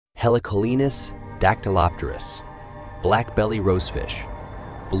Helicolenus, dactylopterus, Blackbelly Rosefish,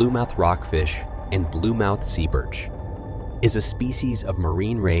 bluemouth rockfish, and bluemouth sea birch, is a species of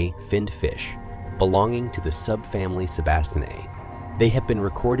marine ray finned fish belonging to the subfamily Sebastinae. They have been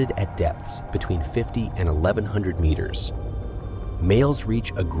recorded at depths between 50 and 1100 meters. Males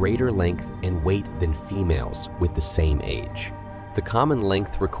reach a greater length and weight than females with the same age. The common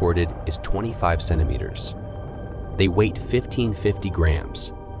length recorded is 25 centimeters. They weight 1550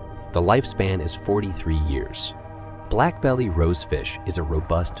 grams. The lifespan is 43 years. Blackbelly rosefish is a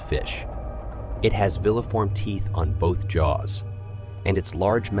robust fish. It has villiform teeth on both jaws, and its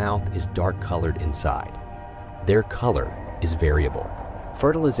large mouth is dark-colored inside. Their color is variable.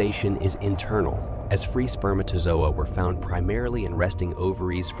 Fertilization is internal, as free spermatozoa were found primarily in resting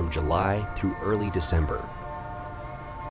ovaries from July through early December.